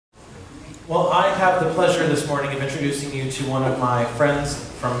Well, I have the pleasure this morning of introducing you to one of my friends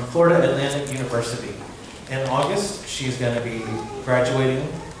from Florida Atlantic University. In August, she's going to be graduating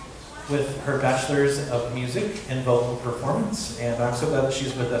with her Bachelor's of Music in Vocal Performance, and I'm so glad that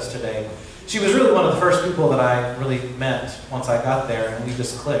she's with us today. She was really one of the first people that I really met once I got there, and we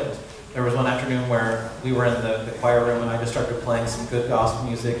just clicked. There was one afternoon where we were in the choir room and I just started playing some good gospel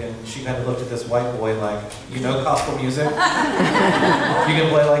music, and she kind of looked at this white boy like, "You know gospel music? You can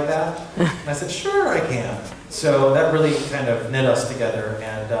play like that?" And I said, "Sure, I can." So that really kind of knit us together,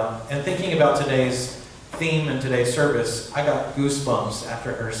 and thinking about today's theme and today's service, I got goosebumps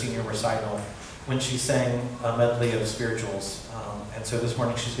after her senior recital when she sang a medley of spirituals. And so this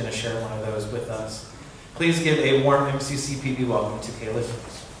morning she's going to share one of those with us. Please give a warm MCCPB welcome to Kayla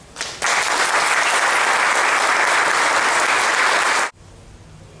Fuce.